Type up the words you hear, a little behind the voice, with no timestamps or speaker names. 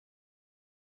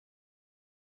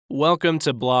Welcome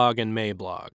to Blog and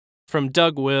Mablog from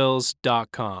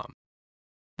DougWills.com.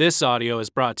 This audio is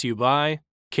brought to you by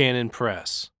Canon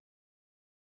Press.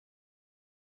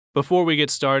 Before we get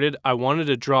started, I wanted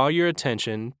to draw your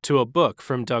attention to a book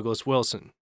from Douglas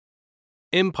Wilson,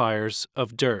 Empires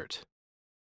of Dirt: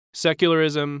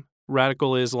 Secularism,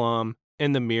 Radical Islam,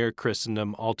 and the Mere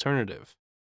Christendom Alternative.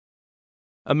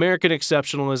 American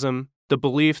exceptionalism, the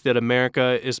belief that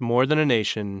America is more than a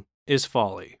nation, is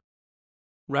folly.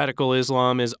 Radical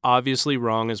Islam is obviously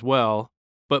wrong as well,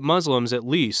 but Muslims at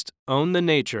least own the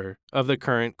nature of the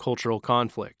current cultural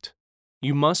conflict.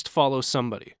 You must follow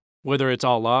somebody, whether it's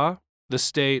Allah, the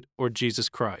state, or Jesus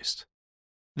Christ.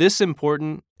 This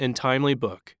important and timely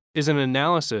book is an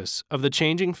analysis of the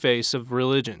changing face of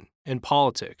religion and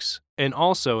politics, and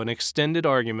also an extended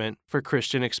argument for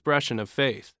Christian expression of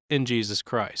faith in Jesus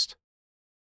Christ.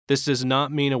 This does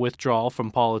not mean a withdrawal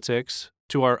from politics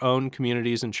to our own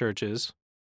communities and churches.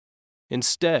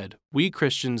 Instead, we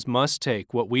Christians must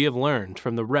take what we have learned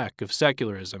from the wreck of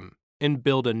secularism and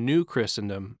build a new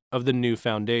Christendom of the new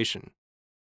foundation.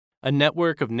 A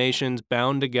network of nations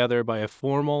bound together by a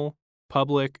formal,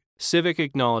 public, civic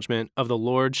acknowledgement of the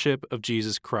lordship of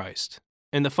Jesus Christ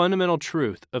and the fundamental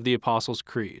truth of the Apostles'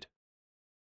 Creed.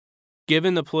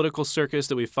 Given the political circus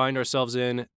that we find ourselves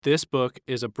in, this book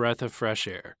is a breath of fresh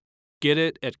air. Get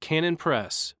it at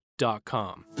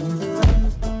canonpress.com.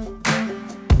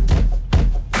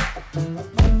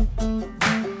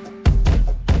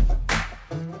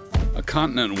 A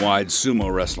continent-wide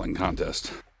sumo wrestling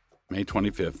contest, May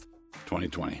 25th,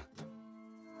 2020.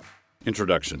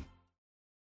 Introduction.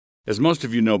 As most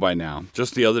of you know by now,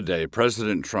 just the other day,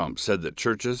 President Trump said that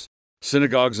churches,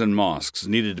 synagogues, and mosques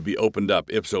needed to be opened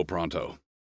up ipso pronto.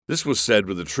 This was said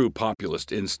with a true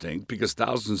populist instinct because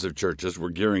thousands of churches were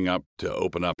gearing up to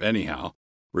open up anyhow,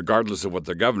 regardless of what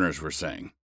their governors were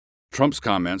saying. Trump's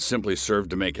comments simply served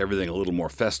to make everything a little more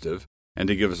festive and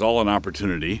to give us all an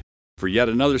opportunity for yet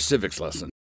another civics lesson.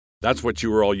 That's what you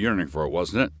were all yearning for,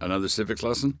 wasn't it? Another civics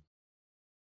lesson?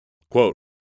 Quote,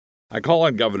 I call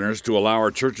on governors to allow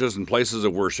our churches and places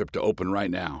of worship to open right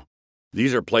now.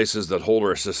 These are places that hold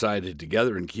our society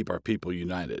together and keep our people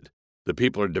united. The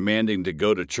people are demanding to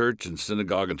go to church and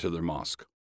synagogue and to their mosque.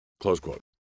 Close quote.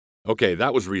 Okay,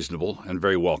 that was reasonable and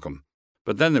very welcome.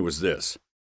 But then there was this.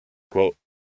 Quote,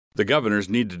 the governors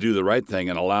need to do the right thing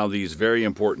and allow these very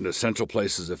important essential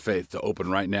places of faith to open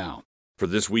right now, for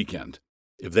this weekend.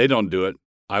 If they don't do it,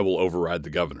 I will override the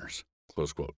governors.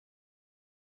 Close quote.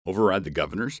 Override the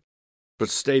governors? But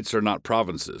states are not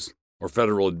provinces or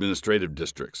federal administrative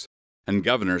districts, and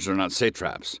governors are not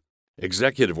satraps.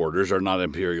 Executive orders are not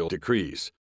imperial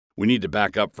decrees. We need to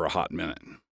back up for a hot minute.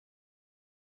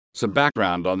 Some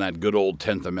background on that good old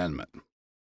 10th Amendment.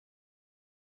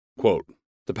 Quote,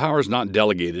 the powers not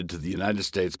delegated to the United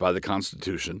States by the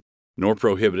Constitution, nor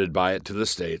prohibited by it to the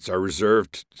states, are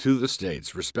reserved to the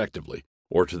states, respectively,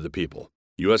 or to the people.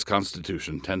 U.S.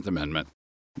 Constitution, 10th Amendment,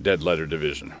 Dead Letter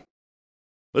Division.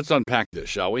 Let's unpack this,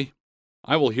 shall we?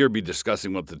 I will here be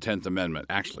discussing what the 10th Amendment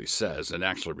actually says and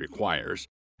actually requires,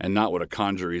 and not what a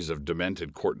congeries of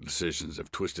demented court decisions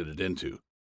have twisted it into.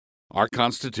 Our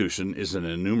Constitution is an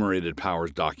enumerated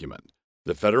powers document.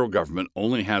 The federal government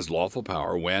only has lawful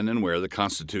power when and where the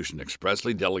Constitution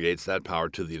expressly delegates that power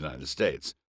to the United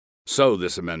States. So,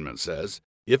 this amendment says,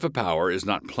 if a power is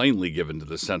not plainly given to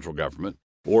the central government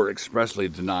or expressly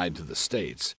denied to the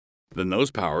states, then those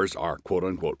powers are,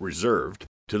 quote-unquote, reserved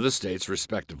to the states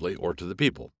respectively or to the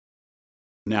people.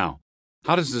 Now,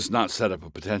 how does this not set up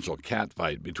a potential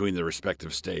catfight between the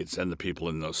respective states and the people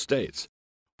in those states?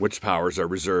 Which powers are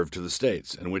reserved to the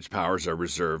states and which powers are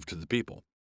reserved to the people?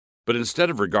 But instead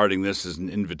of regarding this as an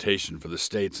invitation for the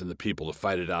states and the people to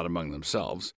fight it out among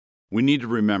themselves, we need to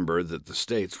remember that the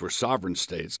states were sovereign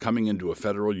states coming into a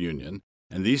federal union,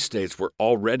 and these states were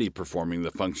already performing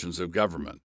the functions of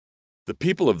government. The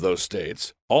people of those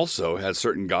states also had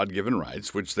certain God-given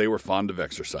rights which they were fond of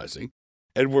exercising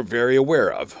and were very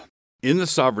aware of. In the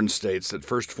sovereign states that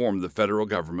first formed the federal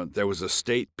government, there was a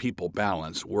state-people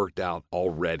balance worked out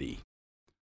already.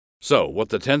 So, what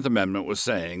the 10th Amendment was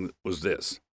saying was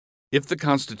this. If the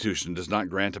Constitution does not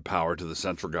grant a power to the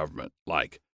central government,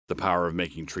 like the power of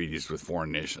making treaties with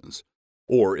foreign nations,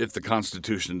 or if the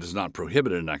Constitution does not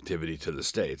prohibit an activity to the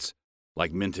states,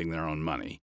 like minting their own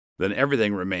money, then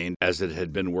everything remained as it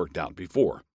had been worked out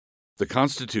before. The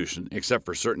Constitution, except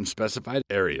for certain specified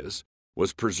areas,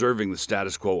 was preserving the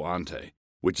status quo ante,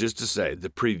 which is to say, the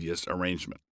previous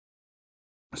arrangement.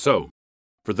 So,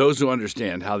 for those who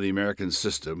understand how the American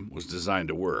system was designed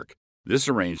to work, this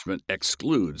arrangement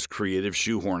excludes creative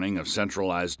shoehorning of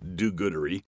centralized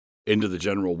do-goodery into the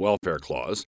general welfare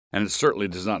clause and it certainly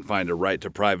does not find a right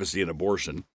to privacy and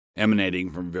abortion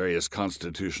emanating from various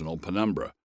constitutional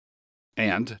penumbra.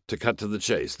 And, to cut to the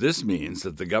chase, this means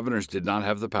that the governors did not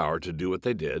have the power to do what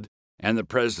they did, and the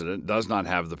president does not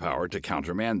have the power to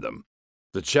countermand them.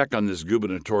 The check on this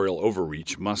gubernatorial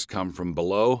overreach must come from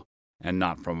below and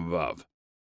not from above.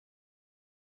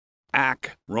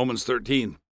 Romans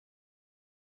 13.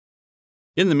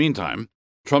 In the meantime,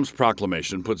 Trump's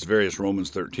proclamation puts various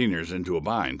Romans 13ers into a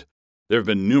bind. There have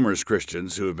been numerous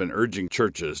Christians who have been urging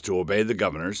churches to obey the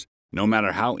governors, no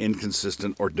matter how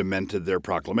inconsistent or demented their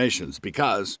proclamations,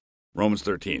 because, Romans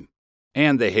 13,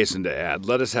 and they hasten to add,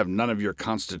 let us have none of your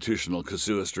constitutional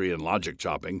casuistry and logic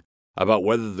chopping about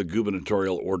whether the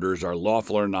gubernatorial orders are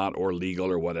lawful or not, or legal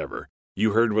or whatever.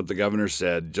 You heard what the governor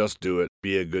said, just do it,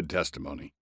 be a good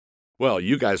testimony. Well,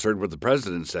 you guys heard what the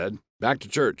president said, back to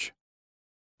church.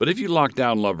 But if you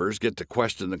lockdown lovers get to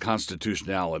question the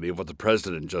constitutionality of what the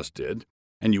president just did,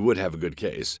 and you would have a good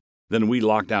case, then we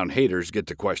lockdown haters get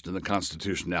to question the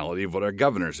constitutionality of what our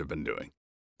governors have been doing.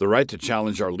 The right to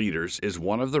challenge our leaders is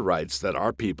one of the rights that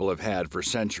our people have had for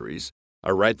centuries,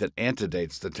 a right that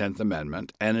antedates the 10th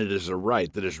Amendment, and it is a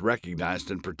right that is recognized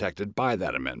and protected by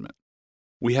that amendment.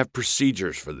 We have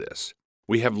procedures for this.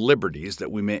 We have liberties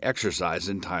that we may exercise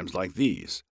in times like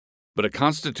these. But a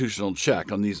constitutional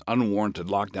check on these unwarranted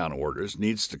lockdown orders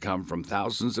needs to come from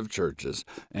thousands of churches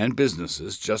and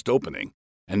businesses just opening,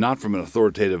 and not from an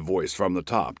authoritative voice from the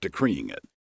top decreeing it.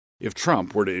 If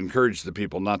Trump were to encourage the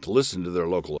people not to listen to their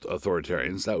local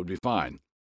authoritarians, that would be fine.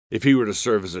 If he were to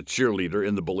serve as a cheerleader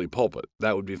in the bully pulpit,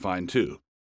 that would be fine too.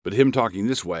 But him talking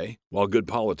this way, while good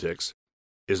politics,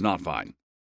 is not fine.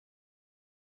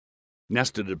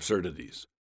 Nested absurdities.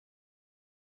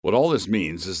 What all this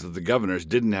means is that the governors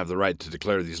didn't have the right to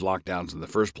declare these lockdowns in the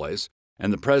first place,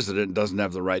 and the president doesn't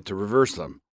have the right to reverse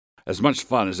them. As much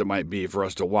fun as it might be for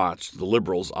us to watch the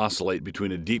liberals oscillate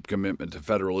between a deep commitment to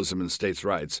federalism and states'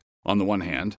 rights, on the one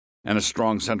hand, and a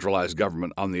strong centralized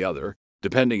government on the other,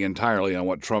 depending entirely on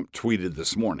what Trump tweeted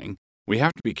this morning, we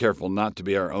have to be careful not to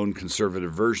be our own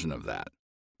conservative version of that.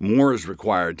 More is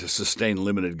required to sustain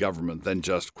limited government than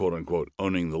just, quote-unquote,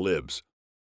 owning the libs.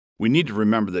 We need to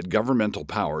remember that governmental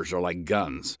powers are like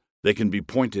guns. They can be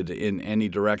pointed in any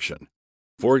direction.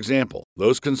 For example,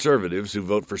 those conservatives who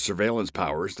vote for surveillance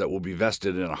powers that will be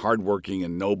vested in a hardworking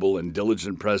and noble and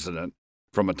diligent president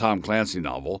from a Tom Clancy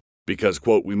novel because,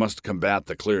 quote, we must combat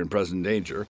the clear and present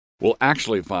danger, will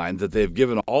actually find that they have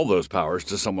given all those powers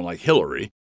to someone like Hillary,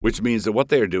 which means that what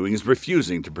they are doing is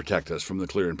refusing to protect us from the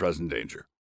clear and present danger.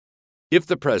 If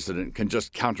the president can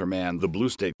just countermand the blue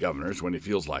state governors when he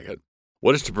feels like it,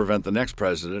 what is to prevent the next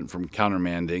president from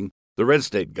countermanding the red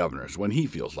state governors when he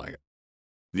feels like it?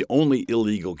 The only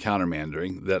illegal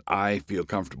countermanding that I feel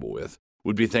comfortable with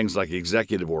would be things like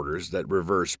executive orders that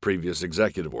reverse previous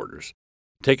executive orders.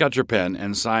 Take out your pen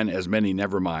and sign as many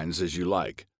neverminds as you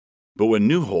like. But when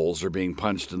new holes are being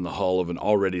punched in the hull of an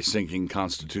already sinking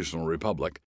constitutional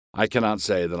republic, I cannot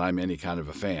say that I'm any kind of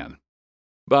a fan.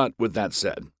 But with that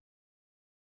said,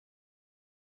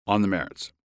 on the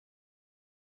merits.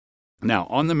 Now,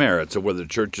 on the merits of whether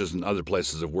churches and other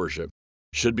places of worship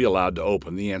should be allowed to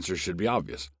open, the answer should be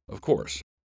obvious, of course.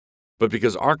 But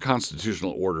because our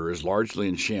constitutional order is largely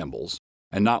in shambles,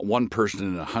 and not one person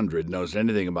in 100 knows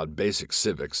anything about basic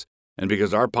civics, and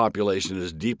because our population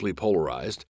is deeply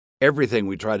polarized, everything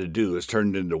we try to do is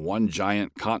turned into one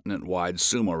giant continent-wide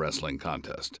sumo wrestling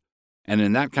contest. And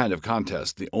in that kind of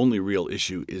contest, the only real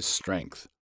issue is strength.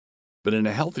 But in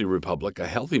a healthy republic, a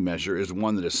healthy measure is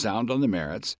one that is sound on the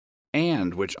merits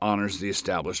and which honors the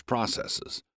established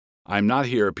processes. I'm not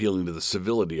here appealing to the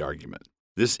civility argument.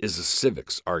 This is a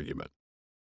civics argument.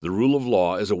 The rule of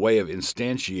law is a way of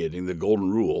instantiating the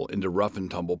golden rule into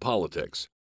rough-and-tumble politics.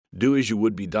 Do as you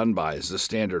would be done by is the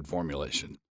standard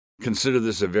formulation. Consider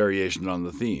this a variation on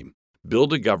the theme.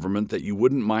 Build a government that you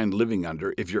wouldn't mind living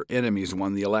under if your enemies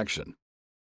won the election.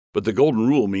 But the golden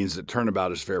rule means that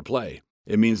turnabout is fair play.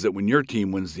 It means that when your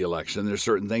team wins the election, there's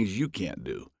certain things you can't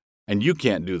do. And you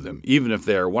can't do them, even if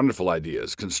they are wonderful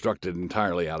ideas constructed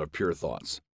entirely out of pure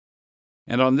thoughts.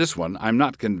 And on this one, I'm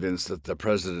not convinced that the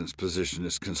president's position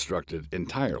is constructed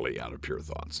entirely out of pure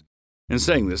thoughts. In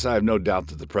saying this, I have no doubt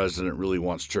that the president really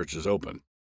wants churches open.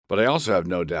 But I also have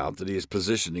no doubt that he is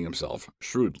positioning himself,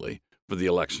 shrewdly, for the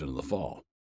election in the fall.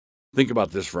 Think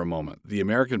about this for a moment. The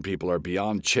American people are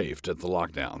beyond chafed at the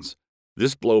lockdowns.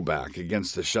 This blowback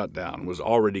against the shutdown was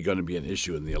already going to be an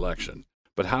issue in the election.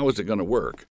 But how is it going to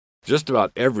work? Just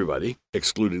about everybody,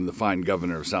 excluding the fine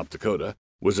governor of South Dakota,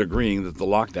 was agreeing that the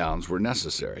lockdowns were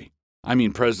necessary. I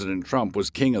mean, President Trump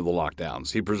was king of the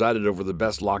lockdowns. He presided over the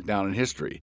best lockdown in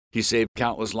history. He saved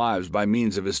countless lives by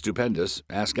means of his stupendous,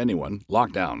 ask anyone,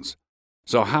 lockdowns.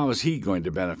 So how is he going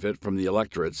to benefit from the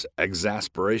electorate's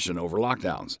exasperation over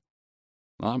lockdowns?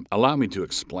 Allow me to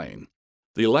explain.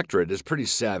 The electorate is pretty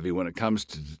savvy when it comes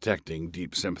to detecting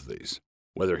deep sympathies,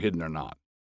 whether hidden or not.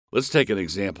 Let's take an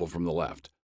example from the left.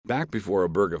 Back before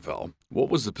Obergefell, what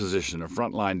was the position of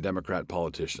frontline Democrat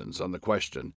politicians on the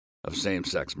question of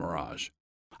same-sex marriage?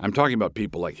 I'm talking about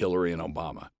people like Hillary and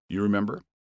Obama. You remember?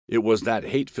 It was that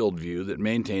hate-filled view that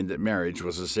maintained that marriage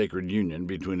was a sacred union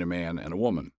between a man and a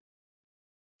woman.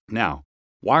 Now,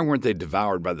 why weren't they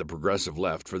devoured by the progressive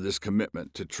left for this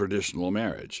commitment to traditional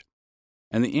marriage?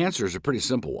 And the answer is a pretty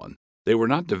simple one. They were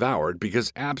not devoured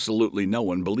because absolutely no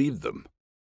one believed them.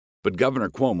 But Governor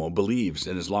Cuomo believes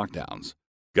in his lockdowns.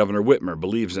 Governor Whitmer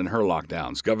believes in her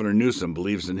lockdowns. Governor Newsom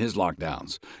believes in his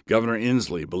lockdowns. Governor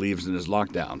Inslee believes in his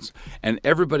lockdowns. And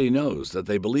everybody knows that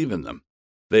they believe in them.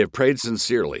 They have prayed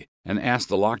sincerely and asked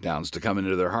the lockdowns to come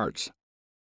into their hearts.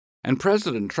 And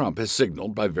President Trump has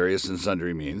signaled by various and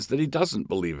sundry means that he doesn't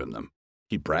believe in them.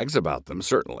 He brags about them,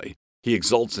 certainly. He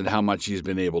exults in how much he's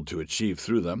been able to achieve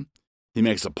through them. He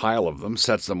makes a pile of them,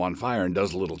 sets them on fire, and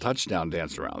does a little touchdown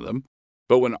dance around them.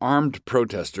 But when armed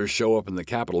protesters show up in the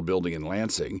Capitol building in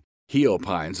Lansing, he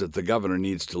opines that the governor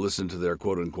needs to listen to their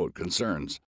quote-unquote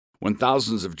concerns. When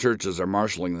thousands of churches are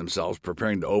marshaling themselves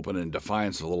preparing to open in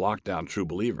defiance of the lockdown true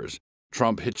believers,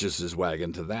 Trump hitches his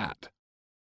wagon to that.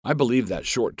 I believe that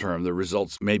short-term the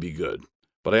results may be good,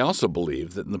 but I also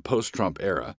believe that in the post-Trump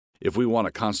era, if we want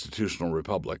a constitutional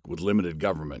republic with limited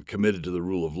government committed to the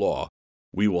rule of law,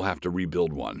 we will have to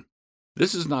rebuild one.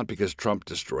 This is not because Trump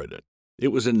destroyed it.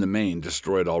 It was in the main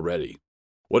destroyed already.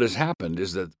 What has happened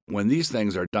is that when these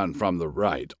things are done from the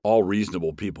right, all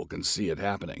reasonable people can see it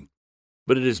happening.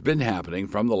 But it has been happening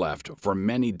from the left for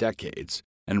many decades,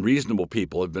 and reasonable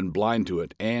people have been blind to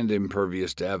it and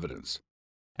impervious to evidence.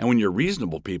 And when your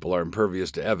reasonable people are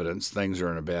impervious to evidence, things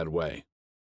are in a bad way.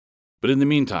 But in the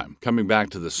meantime, coming back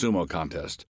to the Sumo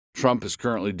contest, Trump is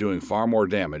currently doing far more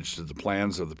damage to the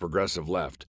plans of the progressive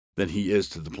left than he is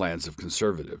to the plans of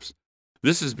conservatives.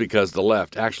 This is because the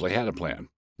left actually had a plan,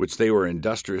 which they were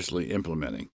industriously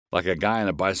implementing, like a guy on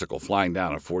a bicycle flying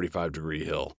down a 45-degree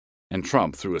hill, and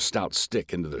Trump threw a stout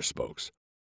stick into their spokes.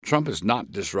 Trump is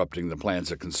not disrupting the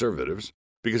plans of conservatives,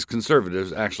 because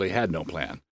conservatives actually had no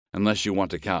plan, unless you want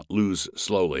to count lose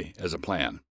slowly as a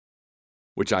plan,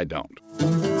 which I don't.